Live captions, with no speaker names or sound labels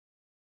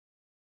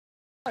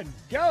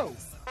Go!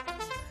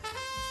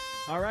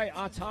 All right,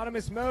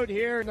 autonomous mode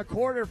here in the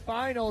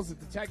quarterfinals of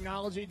the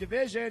technology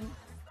division.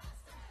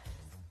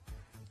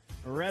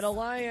 Red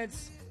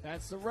Alliance,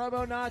 that's the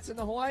Robonauts and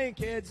the Hawaiian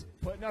kids,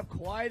 putting up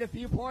quite a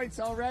few points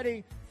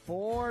already.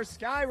 4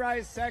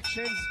 Skyrise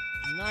sections.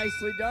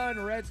 Nicely done.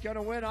 Red's going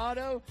to win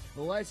auto.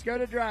 Let's go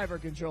to driver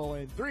control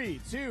in 3,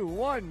 2,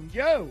 1,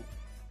 go!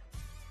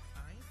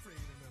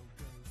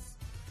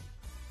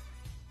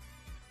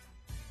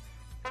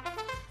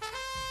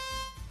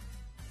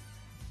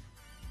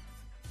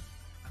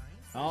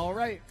 All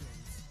right,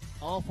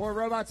 all 4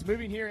 robots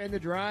moving here in the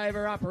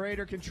driver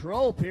operator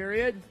control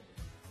period.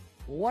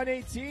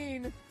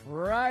 118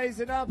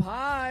 rising up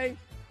high.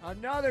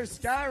 Another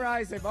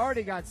Skyrise. They've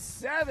already got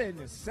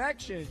 7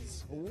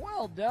 sections.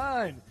 Well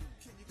done.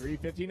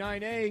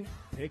 359A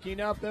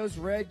picking up those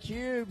red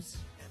cubes.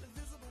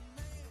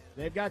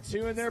 They've got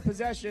 2 in their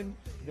possession.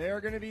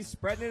 They're going to be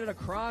spreading it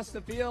across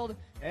the field.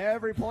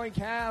 Every point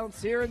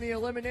counts here in the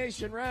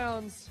elimination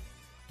rounds.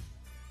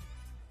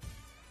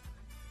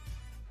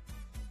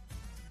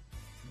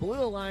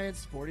 Blue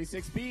Alliance,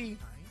 46B,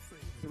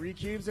 3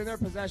 cubes in their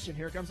possession.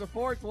 Here comes a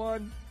 4th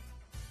one.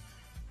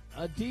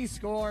 A D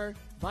score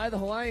by the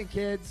Hawaiian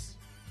kids.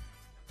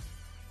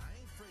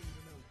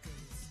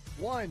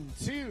 1,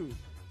 2,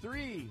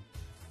 3,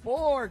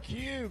 4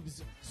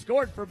 cubes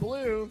scored for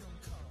blue.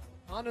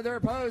 Onto their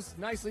post.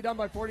 Nicely done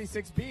by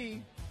 46B.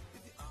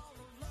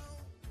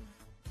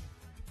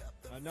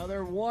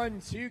 Another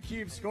 1, 2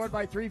 cubes scored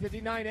by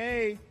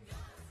 359A.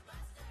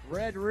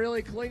 Red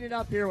really cleaning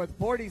up here with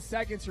 40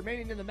 seconds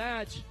remaining in the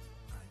match.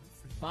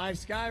 5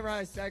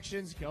 Skyrise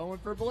sections going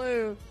for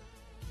blue.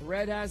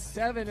 Red has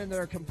 7 and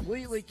they're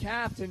completely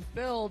capped and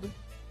filled.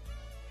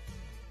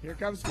 Here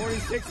comes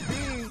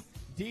 46B.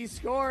 D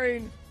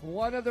scoring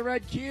 1 of the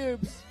red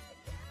cubes.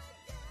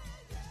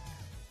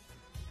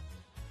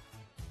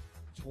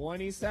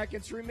 20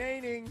 seconds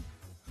remaining.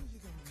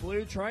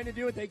 Blue trying to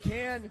do what they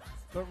can,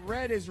 but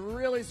red is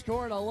really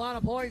scoring a lot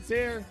of points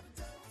here.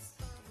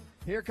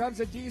 Here comes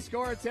a D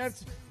score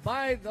attempt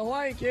by the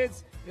Hawaiian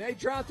kids. They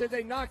dropped it,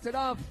 they knocked it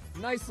off.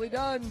 Nicely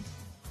done.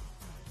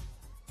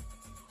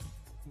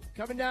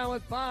 Coming down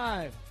with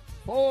 5,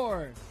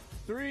 4,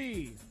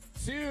 3,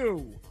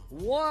 2,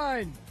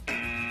 1.